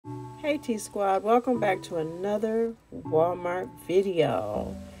Hey T-Squad, welcome back to another Walmart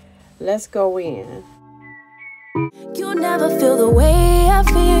video. Let's go in. You never feel the way I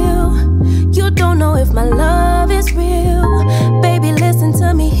feel. You don't know if my love is real. Baby, listen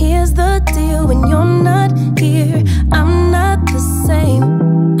to me, here's the deal. When you're not here, I'm not the same.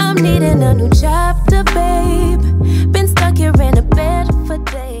 I'm needing a new chapter, babe. Been stuck here in a bed for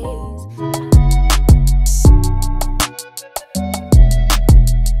days.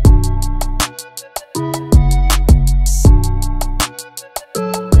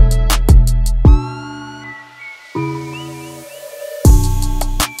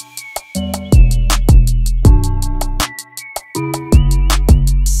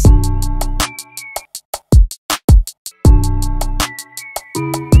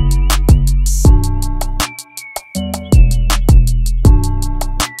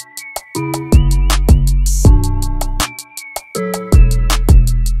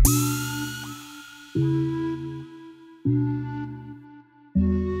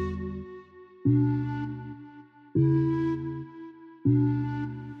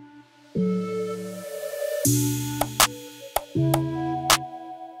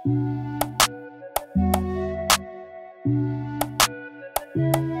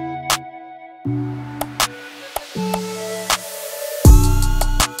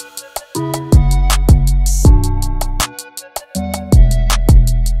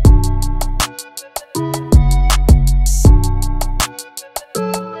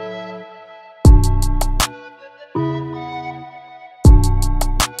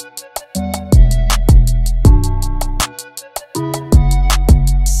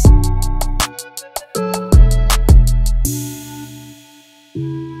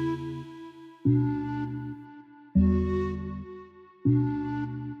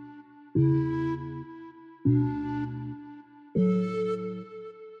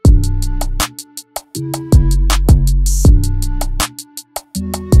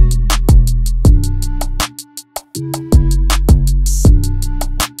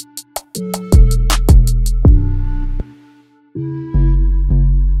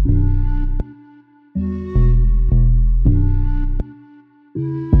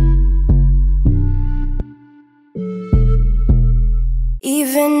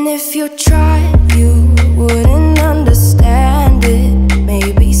 Even if you tried, you wouldn't understand it.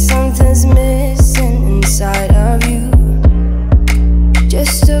 Maybe something's missing inside of you.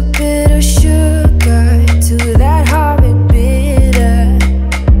 Just a bit of sugar to that horrid bitter.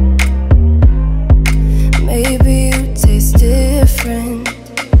 Maybe you taste different.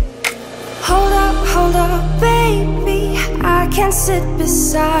 Hold up, baby, I can't sit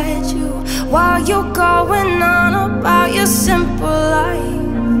beside you while you're going on about your simple life.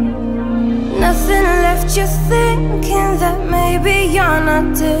 Nothing left you thinking that maybe you're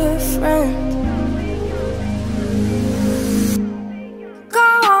not different. Go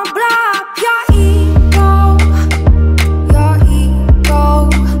on, blow up your ego.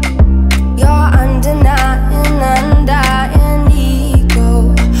 Your undying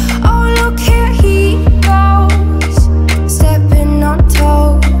ego. Oh, look here he goes, stepping on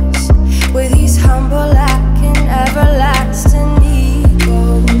toes with his humble and everlasting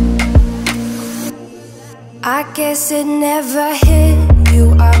ego. I guess it never hit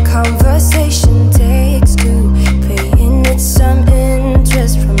you. Our conversation takes two, paying it some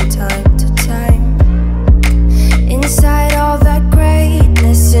interest from time to time. Inside all that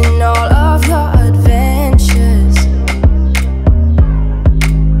greatness and all of your adventures,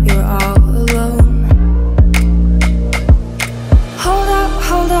 you're all alone. Hold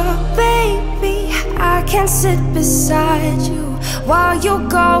up, baby, I can't sit beside you while you're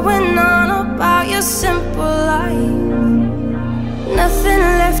going on about your simple life. Nothing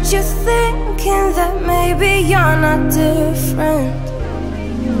left you thinking that maybe you're not different.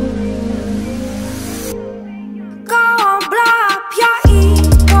 Go on, blow up your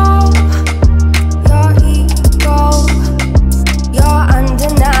ego. Your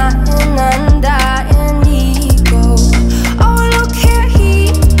undying ego. Oh, look here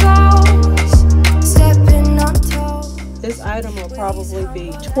he goes, stepping on toes. This item will probably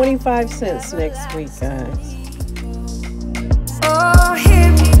be 25 cents next week, guys. Oh,